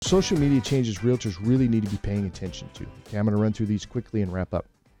social media changes realtors really need to be paying attention to. Okay, I'm going to run through these quickly and wrap up.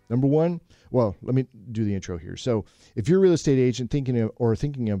 Number one, well, let me do the intro here. So if you're a real estate agent thinking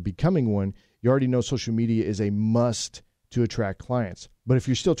of becoming one, you already know social media is a must to attract clients. But if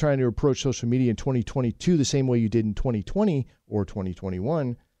you're still trying to approach social media in 2022 the same way you did in 2020 or 2021,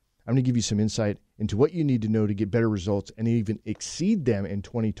 I'm going to give you some insight into what you need to know to get better results and even exceed them in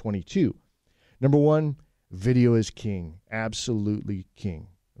 2022. Number one, video is king, absolutely king,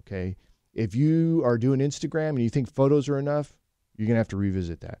 okay? If you are doing Instagram and you think photos are enough, you're going to have to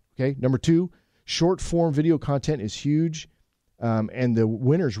revisit that, okay? Number two, short form video content is huge, and the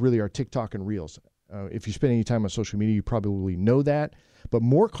winners really are TikTok and Reels. If you spend any time on social media, you probably know that, but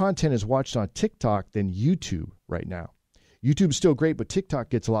more content is watched on TikTok than YouTube right now. YouTube is still great, but TikTok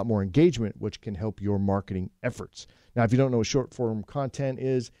gets a lot more engagement, which can help your marketing efforts. Now, if you don't know what short form content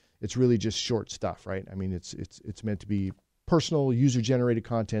is, it's really just short stuff, right? I mean, it's meant to be personal, user-generated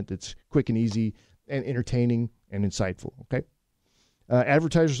content that's quick and easy and entertaining and insightful, okay?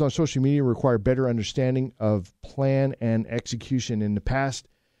 Advertisers on social media require better understanding of plan and execution. In the past,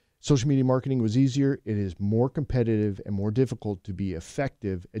 social media marketing was easier. It is more competitive and more difficult to be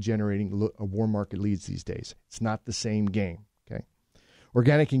effective at generating warm market leads these days. It's not the same game, okay?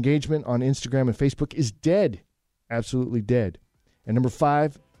 Organic engagement on Instagram and Facebook is dead, absolutely dead. And number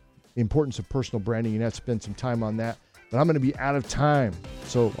five, the importance of personal branding. You have to spend some time on that. But I'm going to be out of time.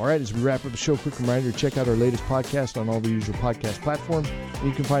 So, all right, as we wrap up the show, quick reminder, check out our latest podcast on all the usual podcast platforms. And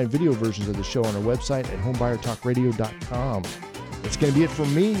you can find video versions of the show on our website at homebuyertalkradio.com. That's going to be it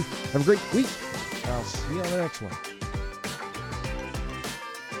from me. Have a great week. I'll see you on the next one.